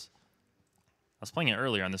like this. I was playing it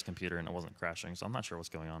earlier on this computer, and it wasn't crashing, so I'm not sure what's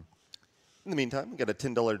going on. In the meantime, we got a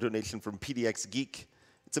 $10 donation from PDX Geek.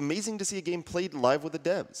 It's amazing to see a game played live with the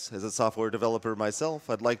devs. As a software developer myself,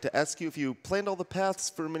 I'd like to ask you if you planned all the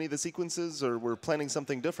paths for many of the sequences or were planning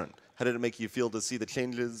something different. How did it make you feel to see the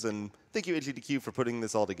changes? And thank you, AGDQ, for putting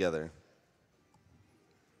this all together.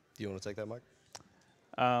 Do you want to take that, Mike?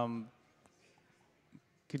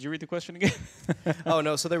 Could you read the question again? Oh,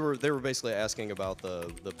 no, so they were basically asking about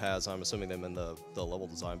the paths. I'm assuming them in the level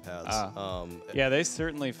design paths. Yeah, they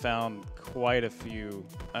certainly found quite a few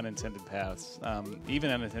unintended paths,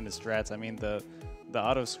 even unintended strats. I mean, the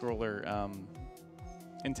auto-scroller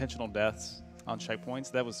intentional deaths on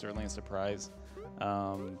checkpoints, that was certainly a surprise.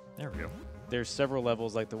 There we go. There's several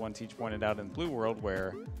levels like the one Teach pointed out in Blue World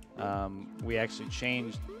where we actually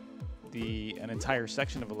changed an entire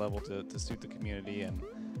section of a level to suit the community, and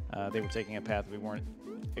they were taking a path we weren't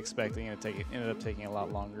expecting, and it ended up taking a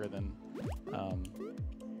lot longer than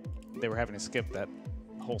they were having to skip that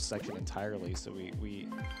whole section entirely, so we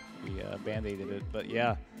band-aided it. But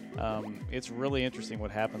yeah, it's really interesting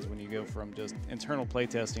what happens when you go from just internal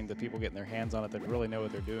playtesting to people getting their hands on it that really know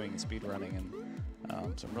what they're doing and speedrunning,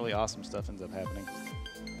 and some really awesome stuff ends up happening.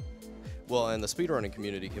 Well, and the speedrunning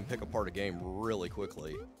community can pick apart a game really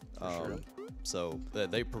quickly. Sure. So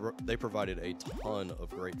they provided a ton of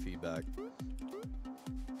great feedback.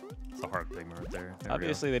 It's a hard thing right there. There we go.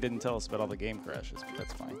 Obviously, they didn't tell us about all the game crashes, but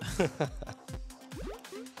that's fine.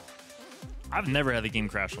 I've never had the game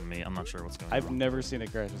crash on me. I'm not sure what's going on. I've never seen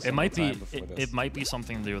it crash. It might be. It might be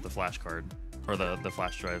something to do with the flash card or the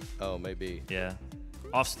flash drive. Oh, maybe. Yeah.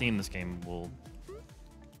 Off Steam, this game will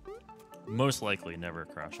most likely never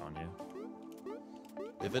crash on you.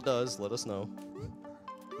 If it does, let us know.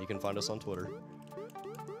 You can find us on Twitter.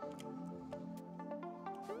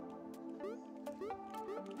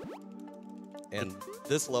 And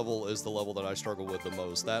this level is the level that I struggle with the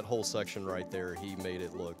most. That whole section right there, he made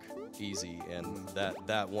it look easy, and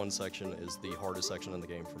that one section is the hardest section in the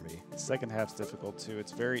game for me. The second half's difficult too.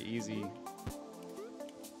 It's very easy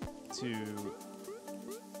to...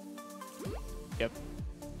 Yep.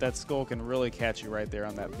 That skull can really catch you right there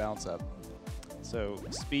on that bounce up. So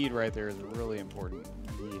speed right there is really important.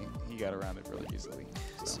 He got around it really easily.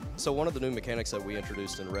 So one of the new mechanics that we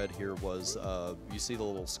introduced in Red here was you see the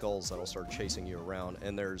little skulls that'll start chasing you around,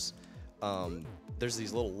 and there's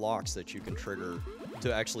these little locks that you can trigger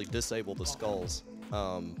to actually disable the skulls.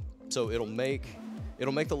 So it'll make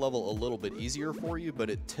the level a little bit easier for you, but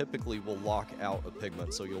it typically will lock out a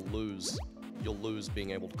pigment, so you'll lose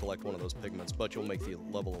being able to collect one of those pigments, but you'll make the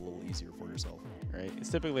level a little easier for yourself. Right. It's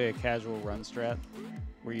typically a casual run strat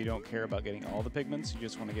where you don't care about getting all the pigments. You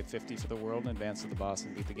just want to get 50 for the world and advance to the boss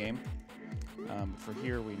and beat the game. For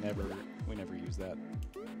here, we never use that.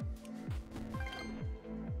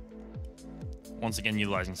 Once again,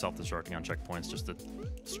 utilizing self-destructing on checkpoints just to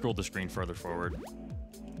scroll the screen further forward.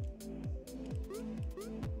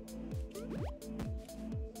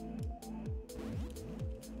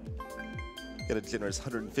 Got a generous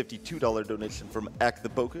 $152 donation from Ack the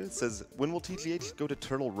Boca. It says, when will TGH go to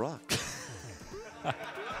Turtle Rock?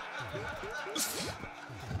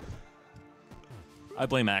 I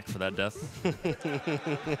blame Ack for that death.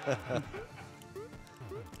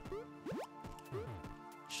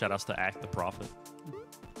 Shoutouts to Ack the Prophet.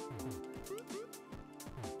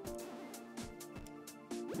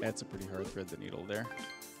 That's a pretty hard thread the needle there.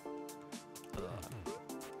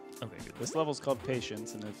 Okay, good. This level's called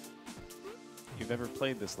Patience, and if you've ever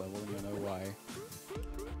played this level, you'll know why.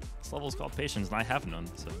 This level's called Patience, and I have none,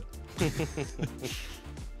 so.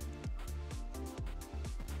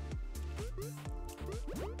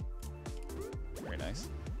 Very nice.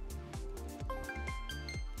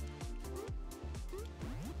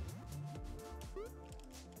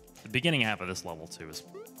 The beginning half of this level, too, is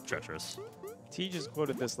treacherous. T just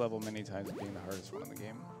quoted this level many times as being the hardest one in the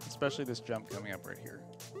game, especially this jump coming up right here.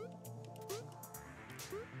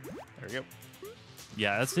 There we go.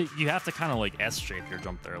 Yeah, that's it. You have to kind of like S-shape your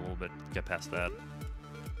jump there a little bit to get past that.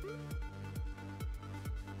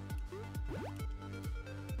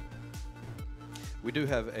 We do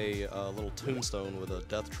have a little tombstone with a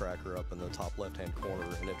death tracker up in the top left-hand corner,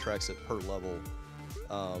 and it tracks it per level.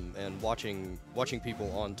 And watching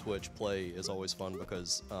people on Twitch play is always fun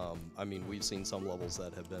because, I mean, we've seen some levels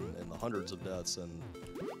that have been in the hundreds of deaths, and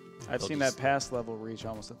I've seen that past level reach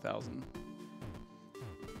almost 1,000.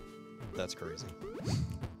 That's crazy.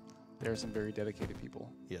 There are some very dedicated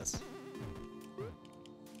people. Yes.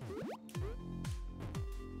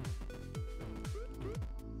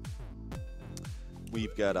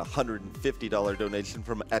 We've got a $150 donation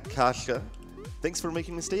from Akasha. Thanks for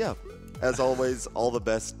making me stay up. As always, all the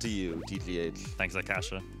best to you, TGH. Thanks,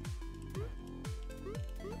 Akasha. Can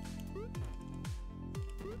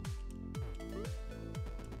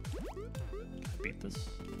I beat this?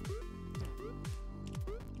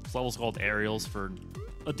 This level's called Aerials for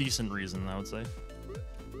a decent reason, I would say.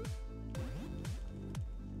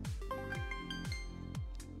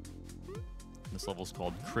 This level's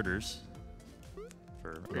called Critters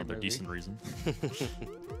for another decent reason.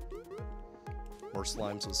 More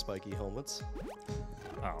slimes with spiky helmets.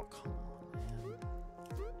 Oh, come on, man.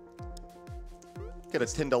 Got a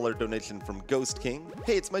 $10 donation from Ghost King.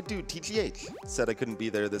 Hey, it's my dude, TGH. Said I couldn't be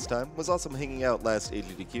there this time. Was awesome hanging out last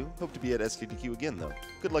AGDQ. Hope to be at SGDQ again, though.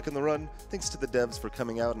 Good luck on the run. Thanks to the devs for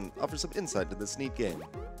coming out and offer some insight to this neat game.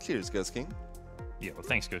 Cheers, Ghost King. Yeah, well,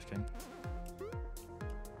 thanks, Ghost King.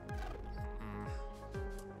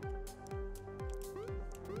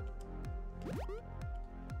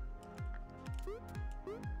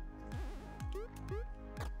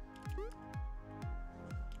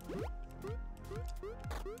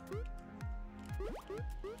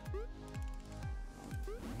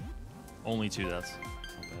 Only 2 deaths.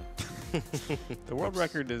 Not bad. The world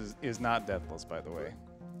record is not deathless, by the way.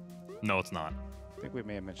 No, it's not. I think we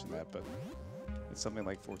may have mentioned that, but it's something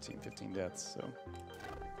like 14, 15 deaths. So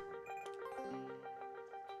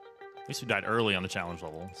At least we died early on the challenge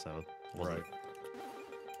level, so it wasn't. Right.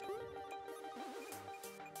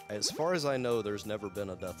 As far as I know, there's never been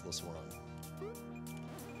a deathless run.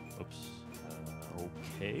 Oops.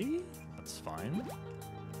 Okay, that's fine.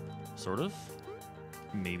 Sort of.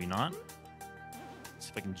 Maybe not. See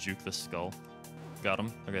if I can juke this skull. Got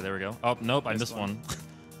him. Okay, there we go. Oh, nope, I missed one.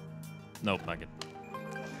 Nope, I get.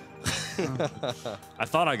 I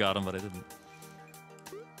thought I got him, but I didn't.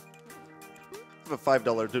 I have a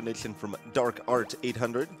 $5 donation from Dark Art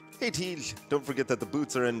 800. Hey Tej, don't forget that the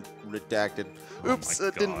boots are in redacted. Oh Oops, my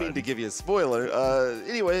didn't mean God. to give you a spoiler.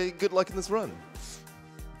 Anyway, good luck in this run.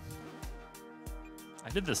 I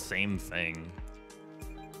did the same thing.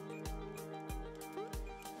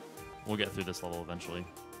 We'll get through this level eventually.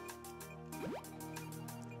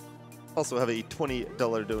 Also have a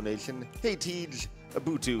 $20 donation. Hey Tej,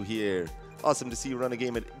 Abutu here. Awesome to see you run a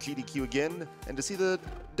game at GDQ again, and to see the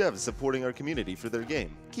devs supporting our community for their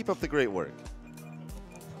game. Keep up the great work.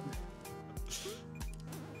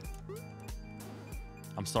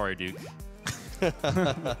 I'm sorry, Duke.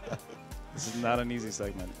 this is not an easy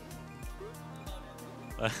segment.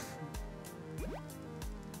 Well,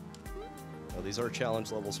 these are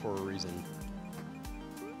challenge levels for a reason.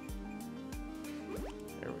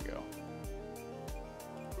 There we go.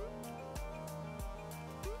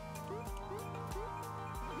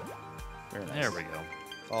 Very nice. There we go.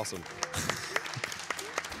 Awesome.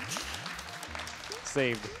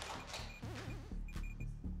 Saved.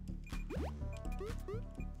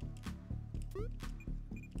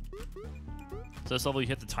 So this level, you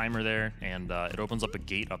hit the timer there, and it opens up a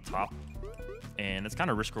gate up top. And it's kind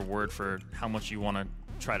of risk reward for how much you want to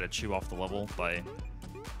try to chew off the level by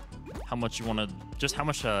how much you want to, just how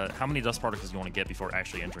many dust particles you want to get before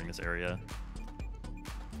actually entering this area.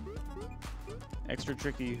 Extra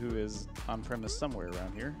Tricky, who is on premise somewhere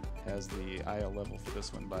around here, has the IL level for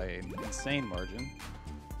this one by an insane margin.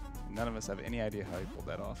 None of us have any idea how he pulled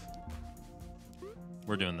that off.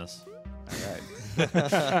 We're doing this. All right.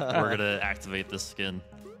 We're going to activate this skin.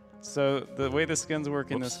 So the way the skins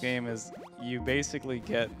work in this Whoops. game is you basically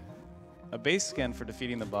get a base skin for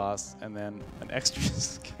defeating the boss, and then an extra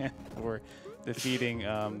skin for defeating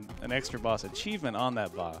an extra boss achievement on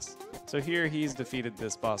that boss. So here he's defeated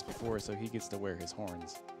this boss before, so he gets to wear his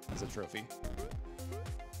horns as a trophy.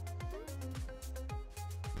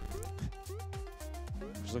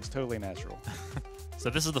 Which looks totally natural. So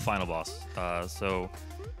this is the final boss. So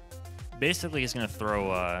basically he's going to throw,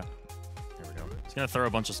 there we go. He's going to throw a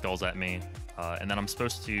bunch of skulls at me, and then I'm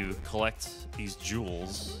supposed to collect these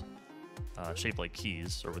jewels, shaped like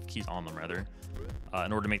keys, or with keys on them rather,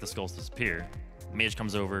 in order to make the skulls disappear. Mage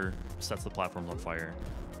comes over, sets the platforms on fire.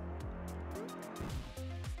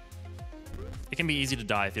 It can be easy to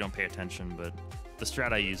die if you don't pay attention, but the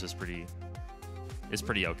strat I use is pretty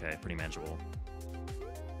okay, pretty manageable.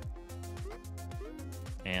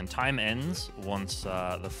 And time ends once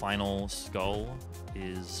the final skull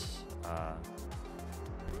is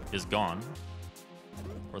gone,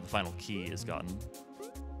 or the final key is gotten.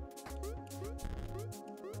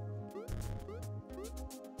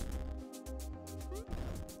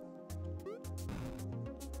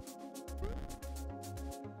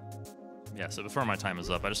 Yeah, so before my time is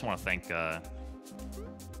up, I just want to thank,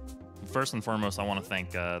 first and foremost, I want to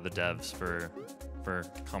thank the devs for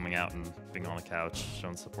coming out and being on the couch,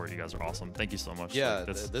 showing support. You guys are awesome. Thank you so much. Yeah,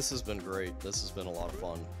 Like, this has been great. This has been a lot of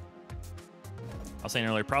fun. I was saying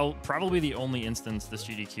earlier, probably the only instance this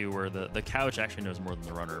GDQ where the couch actually knows more than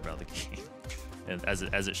the runner about the game, and as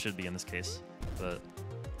it should be in this case. But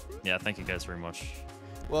yeah, thank you guys very much.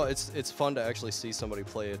 Well, it's fun to actually see somebody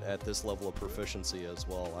play it at this level of proficiency as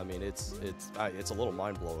well. I mean, it's a little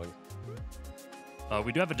mind-blowing.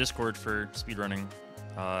 We do have a Discord for speedrunning.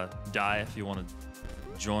 Die if you want to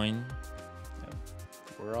join.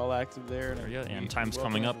 We're all active there. There we go. And time's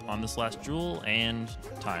coming up on this last jewel, and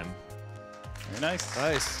time. Very nice.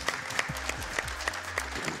 Nice.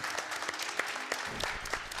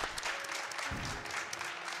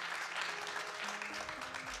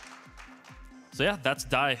 So yeah, that's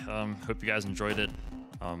Die. Hope you guys enjoyed it.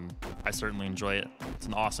 I certainly enjoy it. It's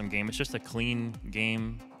an awesome game. It's just a clean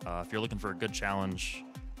game. If you're looking for a good challenge,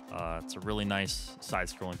 it's a really nice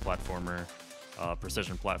side-scrolling platformer,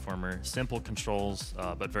 precision platformer, simple controls,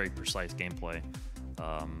 but very precise gameplay.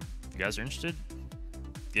 If you guys are interested,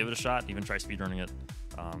 give it a shot. Even try speedrunning it.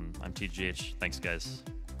 I'm TGH. Thanks, guys.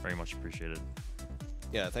 Very much appreciated.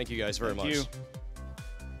 Yeah, thank you guys very Thank much. you.